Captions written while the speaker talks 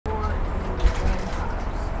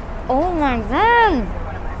Oh my god.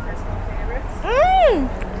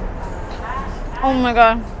 Oh my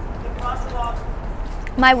god.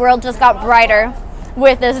 My world just got brighter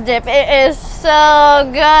with this dip. It is so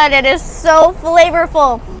good. It is so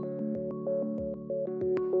flavorful.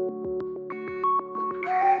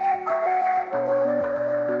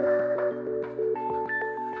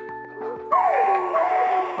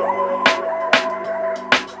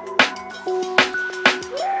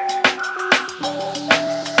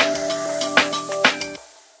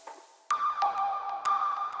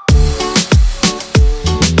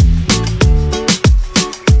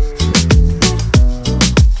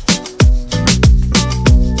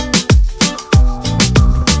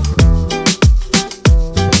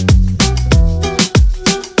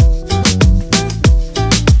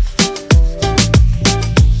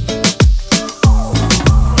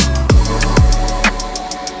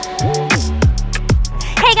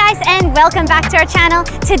 Welcome back to our channel.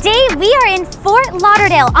 Today we are in Fort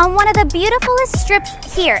Lauderdale on one of the beautifulest strips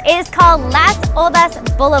here. It is called Las Olas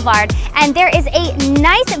Blvd, and there is a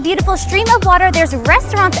nice beautiful stream of water. There's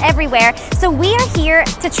restaurants everywhere, so we are here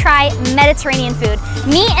to try Mediterranean food.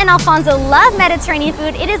 Me and Alfonso love Mediterranean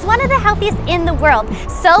food. It is one of the healthiest in the world.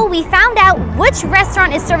 So we found out which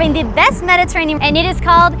restaurant is serving the best Mediterranean, and it is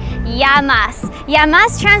called Llamas.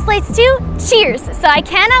 Llamas translates to cheers. So I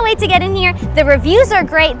cannot wait to get in here. The reviews are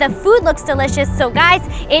great. The food looks delicious. So guys,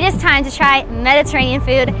 it is time to try Mediterranean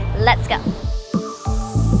food. Let's go.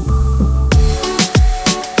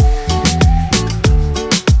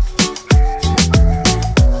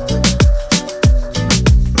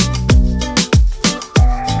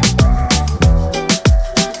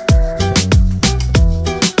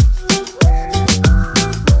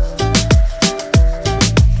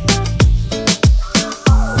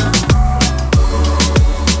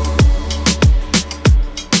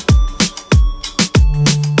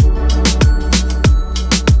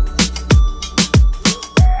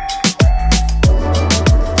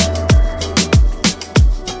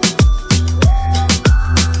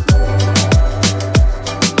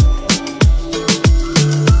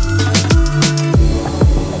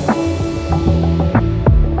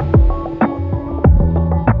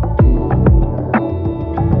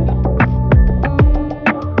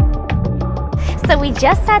 So we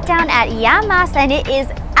just sat down at Llamas and it is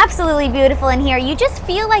absolutely beautiful in here. You just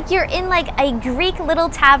feel like you're in like a Greek little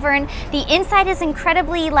tavern. The inside is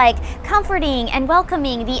incredibly like comforting and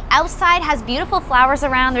welcoming. The outside has beautiful flowers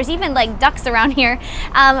around. There's even like ducks around here.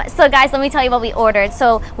 So guys, let me tell you what we ordered.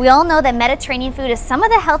 So we all know that Mediterranean food is some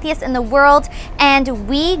of the healthiest in the world, and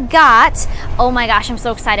we got, oh my gosh, I'm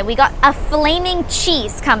so excited. We got a flaming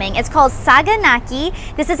cheese coming. It's called saganaki.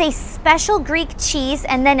 This is a special Greek cheese,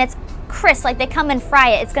 and then it's crisp, like they come and fry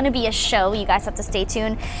it. It's gonna be a show. You guys have to stay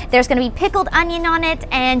tuned. There's gonna be pickled onion on it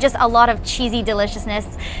and just a lot of cheesy deliciousness.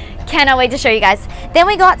 Cannot wait to show you guys. Then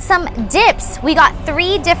we got some dips. We got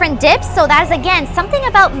 3 different dips. So that is, again, something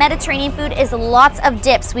about Mediterranean food is lots of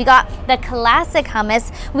dips. We got the classic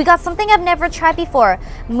hummus. We got something I've never tried before,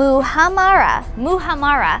 muhammara.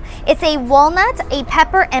 It's a walnut, a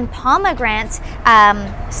pepper, and pomegranate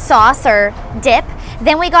sauce or dip.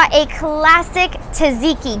 Then we got a classic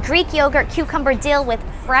tzatziki, Greek yogurt, cucumber, dill with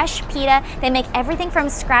fresh pita. They make everything from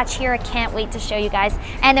scratch here. I can't wait to show you guys.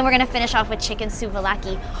 And then we're gonna finish off with chicken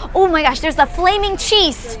souvlaki. Oh my gosh, there's the flaming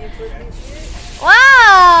cheese.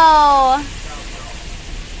 Wow.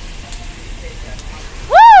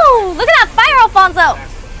 Woo, look at that fire, Alfonso.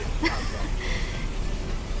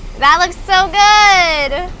 That looks so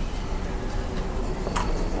good.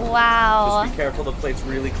 Wow. Just be careful, the plate's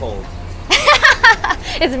really cold.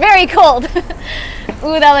 It's very cold.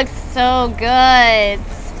 Ooh, that looks so good.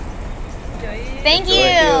 Thank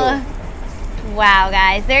you. Wow,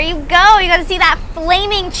 guys, there you go. You got to see that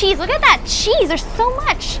flaming cheese. Look at that cheese. There's so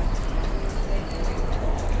much.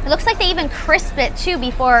 It looks like they even crisp it too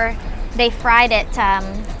before they fried it.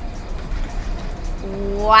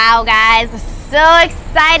 Wow, guys, so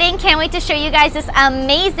exciting. Can't wait to show you guys this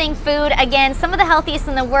amazing food. Again, some of the healthiest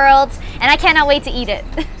in the world, and I cannot wait to eat it.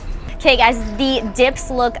 Okay guys, the dips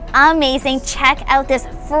look amazing. Check out this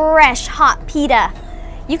fresh hot pita.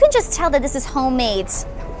 You can just tell that this is homemade.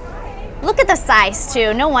 Look at the size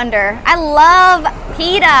too, no wonder. I love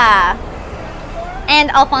pita. And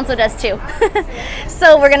Alfonso does too.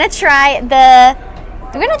 So we're gonna try the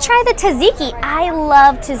tzatziki. I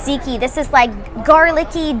love tzatziki. This is like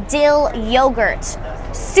garlicky dill yogurt.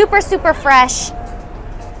 Super, super fresh.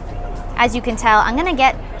 As you can tell, I'm gonna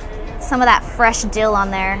get some of that fresh dill on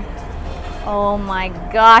there. Oh my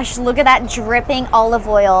gosh, look at that dripping olive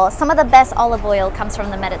oil. Some of the best olive oil comes from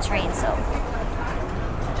the Mediterranean, so.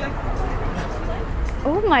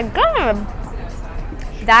 Oh my God.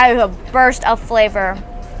 That is a burst of flavor.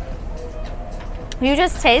 You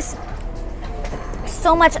just taste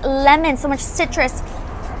so much lemon, so much citrus,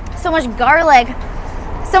 so much garlic,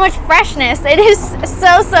 so much freshness. It is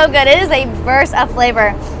so, so good. It is a burst of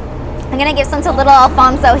flavor. I'm gonna give some to little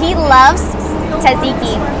Alfonso. He loves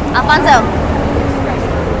tzatziki.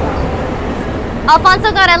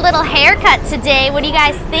 Alfonso got a little haircut today. What do you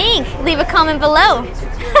guys think? Leave a comment below.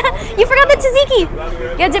 You forgot the tzatziki.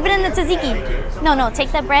 You gotta dip it in the tzatziki. No,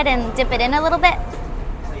 take the bread and dip it in a little bit.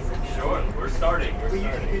 Sure, we're starting.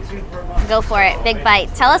 Go for it. Big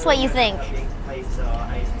bite. Tell us what you think.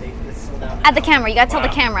 At the camera. You gotta tell the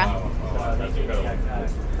camera. That's incredible.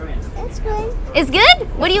 It's good. It's good?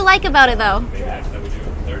 What do you like about it though?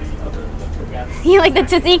 You like the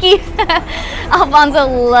tzatziki? Alfonso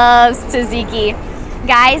loves tzatziki.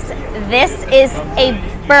 Guys, this is a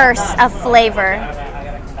burst of flavor.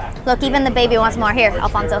 Look, even the baby wants more. Here,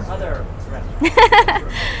 Alfonso.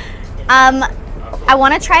 I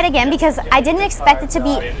want to try it again because I didn't expect it to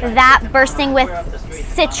be that bursting with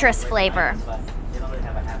citrus flavor.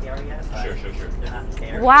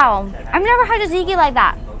 Sure. Wow, I've never had tzatziki like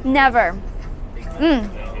that. Never.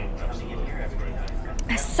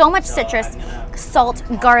 So much citrus, salt,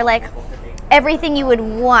 garlic, everything you would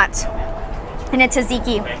want in a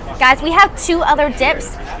tzatziki. Guys, we have 2 other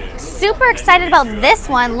dips. Super excited about this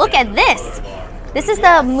one. Look at this. This is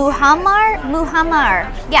the muhammar.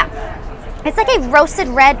 Yeah. It's like a roasted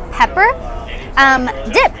red pepper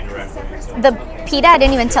dip. The pita, I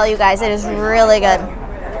didn't even tell you guys, it is really good.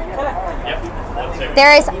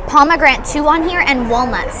 There is pomegranate 2 on here and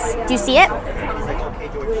walnuts. Do you see it?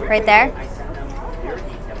 Right there.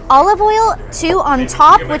 Olive oil 2 on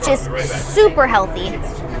top, which is super healthy.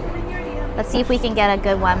 Let's see if we can get a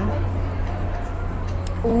good one.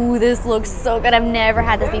 Ooh, this looks so good. I've never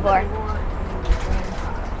had this before.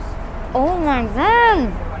 Oh my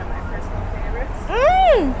God.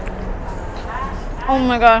 Oh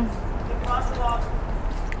my God.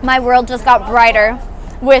 My world just got brighter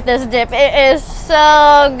with this dip. It is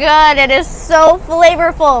so good. It is so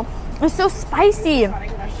flavorful. It's so spicy.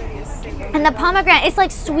 And the pomegranate, it's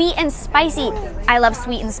like sweet and spicy. I love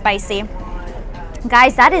sweet and spicy.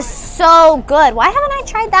 Guys, that is so good. Why haven't I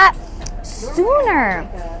tried that sooner?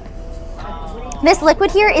 This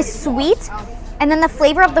liquid here is sweet, and then the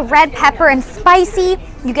flavor of the red pepper and spicy.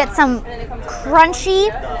 You get some crunchy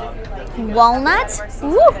walnut.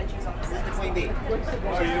 Woo.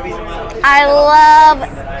 I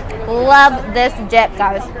love this dip,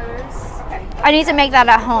 guys. I need to make that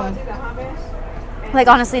at home. Like,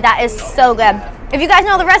 honestly, that is so good. If you guys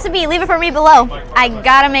know the recipe, leave it for me below. I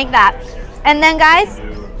gotta make that. And then, guys,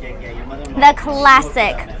 the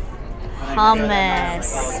classic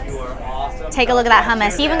hummus. Take a look at that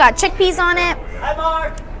hummus. You even got chickpeas on it.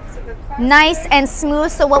 Nice and smooth.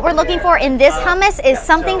 So what we're looking for in this hummus is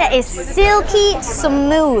something that is silky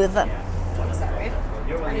smooth.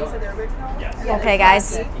 Okay,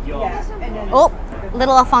 guys. Oh,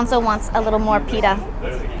 little Alfonso wants a little more pita.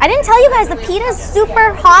 I didn't tell you guys, the pita is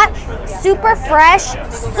super hot, super fresh,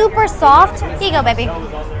 super soft. Here you go, baby.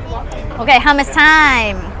 Okay, hummus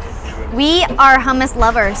time. We are hummus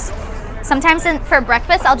lovers. Sometimes for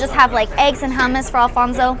breakfast, I'll just have like eggs and hummus for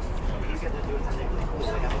Alfonso.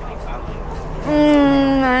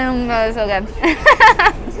 That is so good.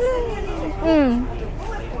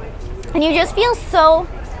 And you just feel so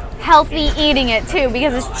healthy eating it too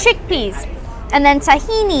because it's chickpeas. And then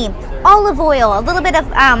tahini, olive oil, a little bit of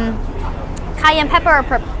cayenne pepper or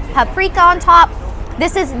paprika on top.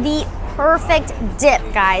 This is the perfect dip,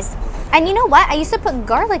 guys. And you know what? I used to put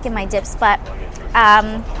garlic in my dips, but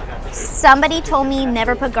somebody told me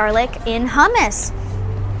never put garlic in hummus.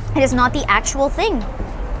 It is not the actual thing.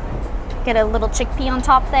 Get a little chickpea on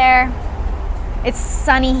top there. It's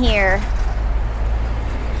sunny here.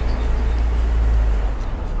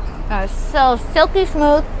 So silky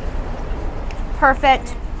smooth,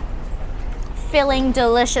 perfect, filling,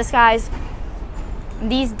 delicious, guys.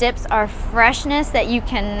 These dips are freshness that you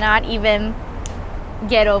cannot even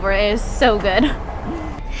get over. It is so good.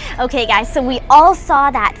 Okay, guys, so we all saw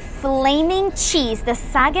that flaming cheese, the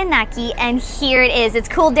saganaki, and here it is. It's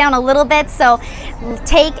cooled down a little bit, so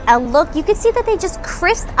take a look. You can see that they just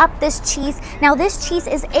crisped up this cheese. Now, this cheese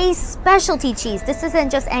is a specialty cheese. This isn't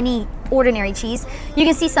just any ordinary cheese. You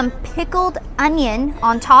can see some pickled onion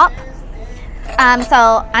on top.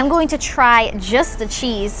 So I'm going to try just the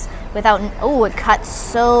cheese without, oh, it cuts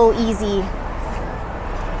so easy.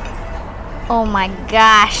 Oh my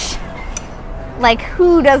gosh. Like,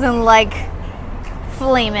 who doesn't like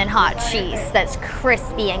flaming hot cheese that's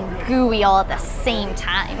crispy and gooey all at the same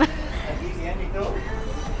time?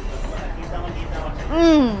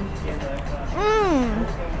 Mmm. Mmm.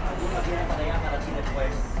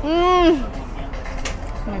 Mmm.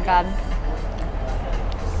 Oh my God.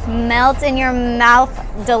 Melt in your mouth,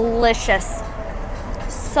 delicious.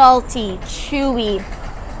 Salty, chewy,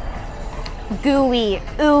 gooey,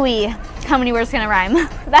 ooey. How many words can I rhyme?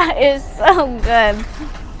 That is so good.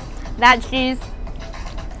 That cheese,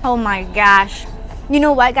 oh my gosh. You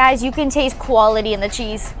know what, guys? You can taste quality in the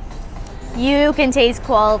cheese. You can taste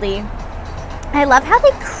quality. I love how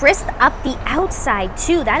they crisp up the outside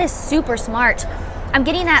too. That is super smart. I'm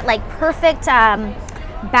getting that like perfect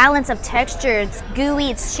balance of texture. It's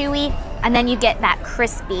gooey, it's chewy, and then you get that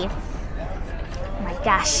crispy. Oh my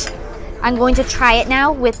gosh. I'm going to try it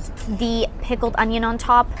now with the pickled onion on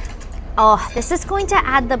top. Oh, this is going to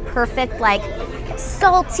add the perfect like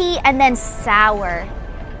salty and then sour.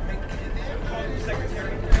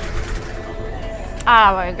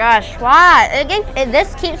 Oh my gosh, wow.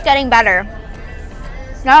 This keeps getting better.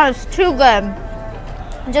 That is too good.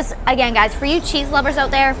 Just again, guys, for you cheese lovers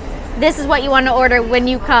out there, this is what you want to order when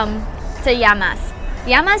you come to Llamas.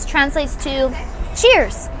 Llamas translates to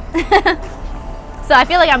cheers. So I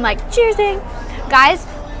feel like I'm like cheersing. Guys,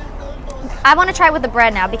 I want to try with the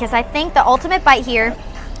bread now because I think the ultimate bite here,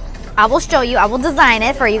 I will show you, I will design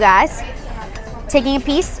it for you guys. Taking a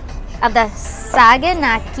piece of the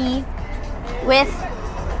saganaki with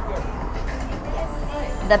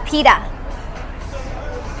the pita.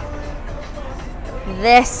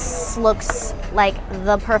 This looks like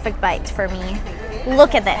the perfect bite for me.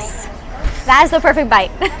 Look at this. That is the perfect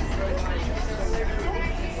bite.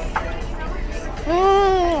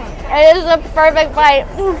 It is the perfect bite.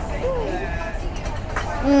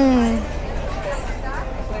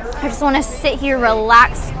 I just want to sit here,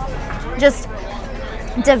 relax, just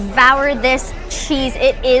devour this cheese.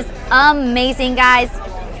 It is amazing, guys.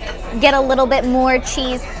 Get a little bit more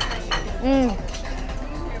cheese.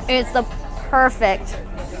 It's the perfect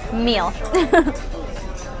meal.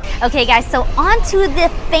 Okay, guys, so on to the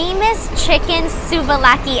famous chicken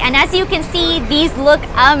souvlaki. And as you can see, these look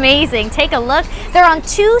amazing. Take a look. They're on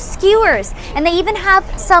 2 skewers, and they even have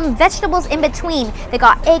some vegetables in between. They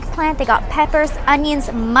got eggplant, they got peppers,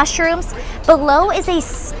 onions, mushrooms. Below is a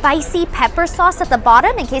spicy pepper sauce at the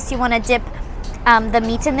bottom in case you want to dip the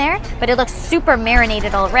meat in there, but it looks super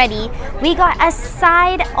marinated already. We got a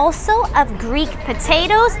side also of Greek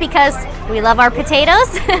potatoes because we love our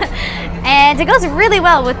potatoes. And it goes really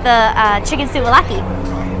well with the chicken souvlaki.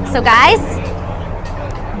 So guys,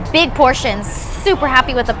 big portions, super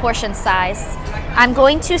happy with the portion size. I'm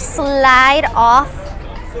going to slide off,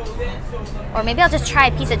 or maybe I'll just try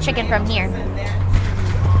a piece of chicken from here.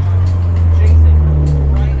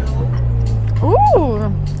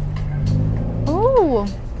 Ooh. Ooh.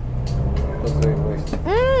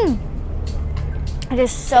 It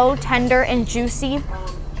is so tender and juicy.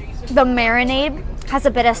 The marinade has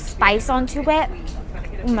a bit of spice onto it.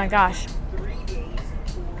 Oh my gosh.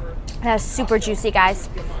 That is super juicy, guys.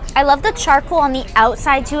 I love the charcoal on the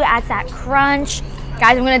outside too. It adds that crunch.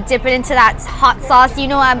 Guys, I'm gonna dip it into that hot sauce. You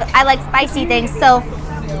know I like spicy things, so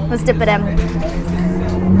let's dip it in.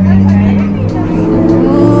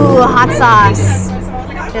 Ooh, hot sauce.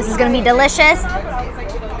 This is gonna be delicious.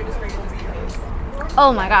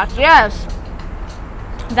 Oh my gosh, yes.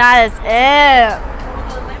 That is it.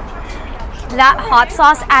 That hot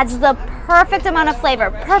sauce adds the perfect amount of flavor,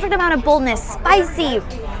 perfect amount of boldness, spicy.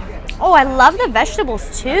 Oh, I love the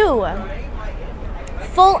vegetables too.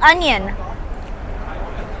 Full onion.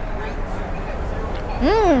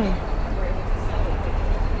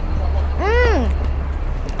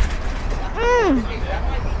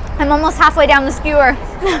 I'm almost halfway down the skewer.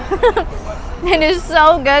 It is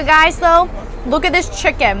so good, guys, though. Look at this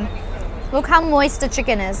chicken. Look how moist the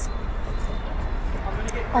chicken is.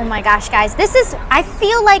 Oh my gosh, guys. This is, I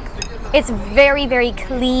feel like it's very, very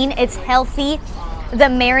clean. It's healthy. The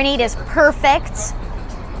marinade is perfect.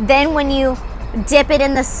 Then when you dip it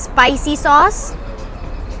in the spicy sauce,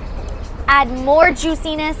 add more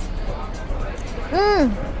juiciness.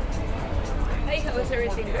 Hey, how is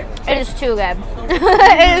everything good? It is too good.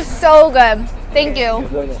 It is so good. Thank you.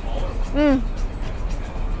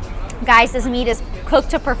 Guys, this meat is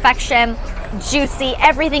cooked to perfection, juicy,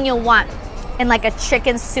 everything you'll want in like a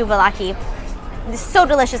chicken souvlaki. It's so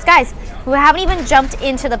delicious. Guys, we haven't even jumped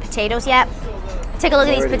into the potatoes yet. Take a look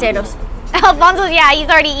at these potatoes. Alfonso, yeah, he's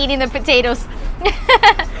already eating the potatoes.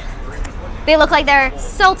 They look like they're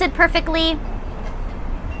salted perfectly,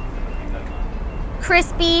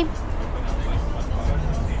 crispy.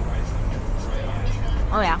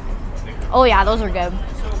 Oh yeah. Oh yeah, those are good.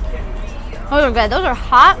 Those are good. Those are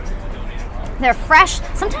hot. They're fresh.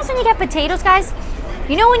 Sometimes when you get potatoes, guys,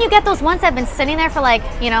 you know when you get those ones that have been sitting there for like,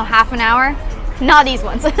 you know, half an hour? Not these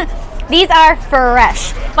ones. These are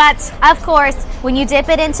fresh. But of course, when you dip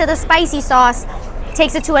it into the spicy sauce, it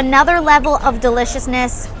takes it to another level of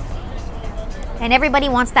deliciousness. And everybody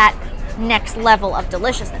wants that next level of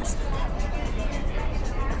deliciousness.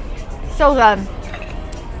 So good.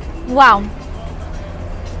 Wow.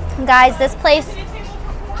 Guys, this place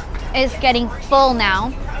is getting full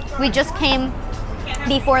now. We just came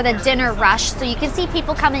before the dinner rush, so you can see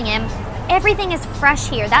people coming in. Everything is fresh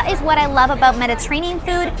here. That is what I love about Mediterranean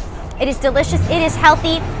food. It is delicious, it is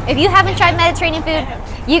healthy. If you haven't tried Mediterranean food,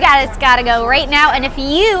 you guys gotta go right now. And if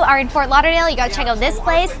you are in Fort Lauderdale, you gotta check out this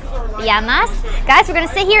place, Llamas. Guys, we're gonna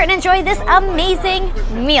sit here and enjoy this amazing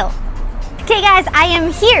meal. Okay guys, I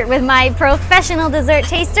am here with my professional dessert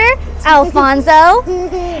taster, Alfonso.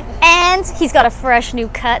 And he's got a fresh new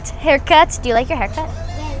haircut. Do you like your haircut?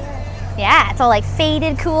 Yeah, it's all like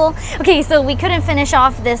faded, cool. Okay, so we couldn't finish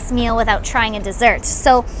off this meal without trying a dessert.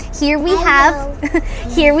 So here we have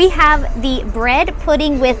the bread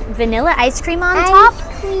pudding with vanilla ice cream on top.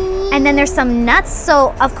 And then there's some nuts.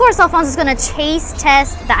 So of course Alfonso's gonna taste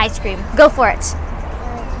test the ice cream. Go for it.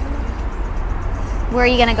 Where are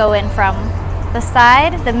you gonna go in from? The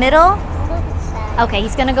side, the middle? Okay,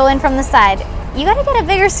 he's gonna go in from the side. You gotta get a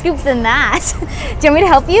bigger scoop than that. Do you want me to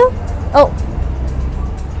help you? Oh.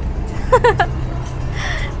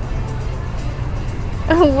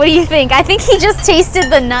 What do you think? I think he just tasted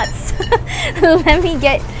the nuts. Let me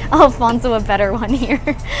get Alfonso a better one here.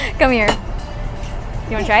 Come here.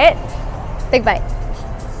 You want to try it? Big bite.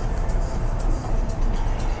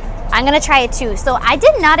 I'm gonna try it too. So I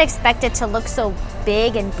did not expect it to look so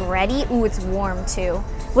big and bready. Ooh, it's warm too.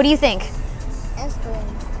 What do you think? It's good.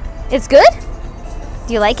 It's good?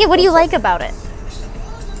 Do you like it? What do you like about it?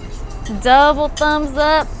 Double thumbs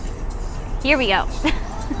up. Here we go.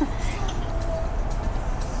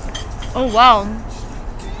 Oh wow.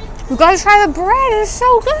 You guys try the bread, it's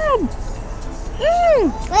so good.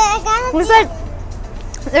 Wait, I got What's that?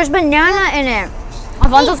 There's banana in it.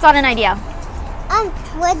 Alfonso's got an idea.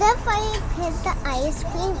 What if I put the ice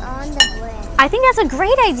cream on the bread? I think that's a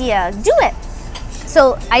great idea. Do it.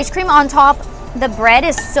 So ice cream on top, the bread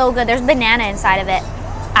is so good. There's banana inside of it.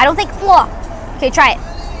 I don't think, whoa. Okay, try it.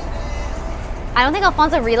 I don't think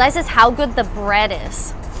Alfonso realizes how good the bread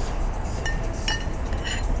is.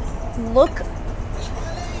 Look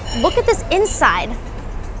at this inside.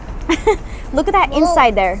 Look at that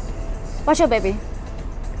inside there. Watch out, baby.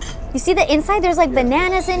 You see the inside? There's like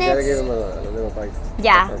bananas in You gotta give it. him a little bite.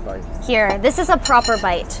 Yeah. Proper bite. Here, this is a proper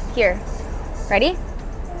bite. Here. Ready?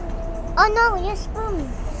 Oh no, your spoon.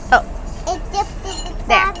 Oh, It dipped it the there.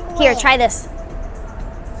 back Here, way. try this.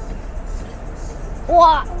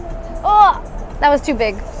 Whoa. Oh, that was too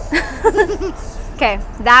big. Okay,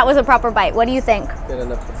 that was a proper bite. What do you think? Get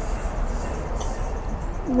enough.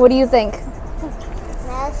 What do you think?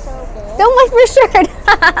 That's so good. Don't make me shirt.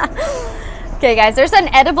 Okay, guys, there's an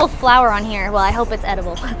edible flower on here. Well, I hope it's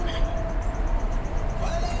edible. No,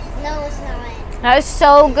 it's not. That is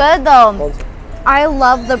so good, though. Alfonso. I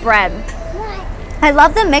love the bread. What? I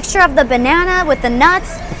love the mixture of the banana with the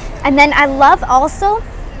nuts. And then I love also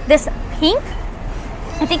this pink.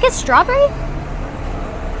 I think it's strawberry.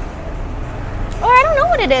 Or I don't know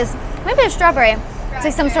what it is. Maybe it's strawberry. It's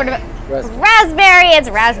like some sort of raspberry. It's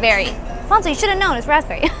raspberry. Alfonso, you should have known it's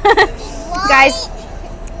raspberry. Guys,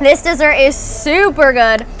 this dessert is super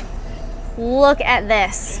good. Look at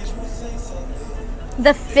this.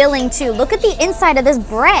 The filling too. Look at the inside of this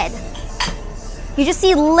bread. You just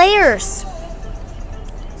see layers.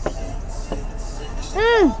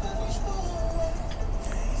 Mmm.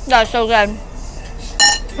 That's so good.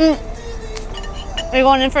 Are you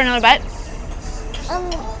going in for another bite? Can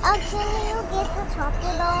you get the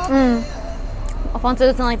chocolate off? Alfonso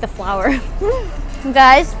doesn't like the flour.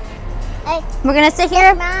 Guys, Hey, we're gonna sit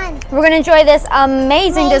here. man. We're gonna enjoy this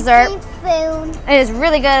amazing dessert. Food. It is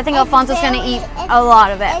really good. I think It's Alfonso's gonna very- eat a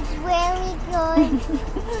lot of it. It's really good.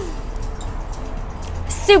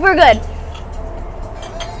 Super good.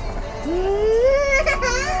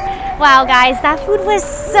 Wow, guys, that food was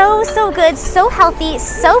so good, so healthy,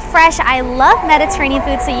 so fresh. I love Mediterranean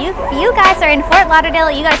food, so if you guys are in Fort Lauderdale,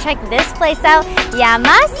 you gotta check this place out.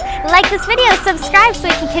 Llamas. Like this video, subscribe so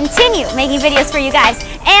we can continue making videos for you guys.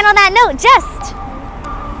 And on that note, just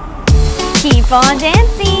keep on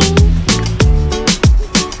dancing.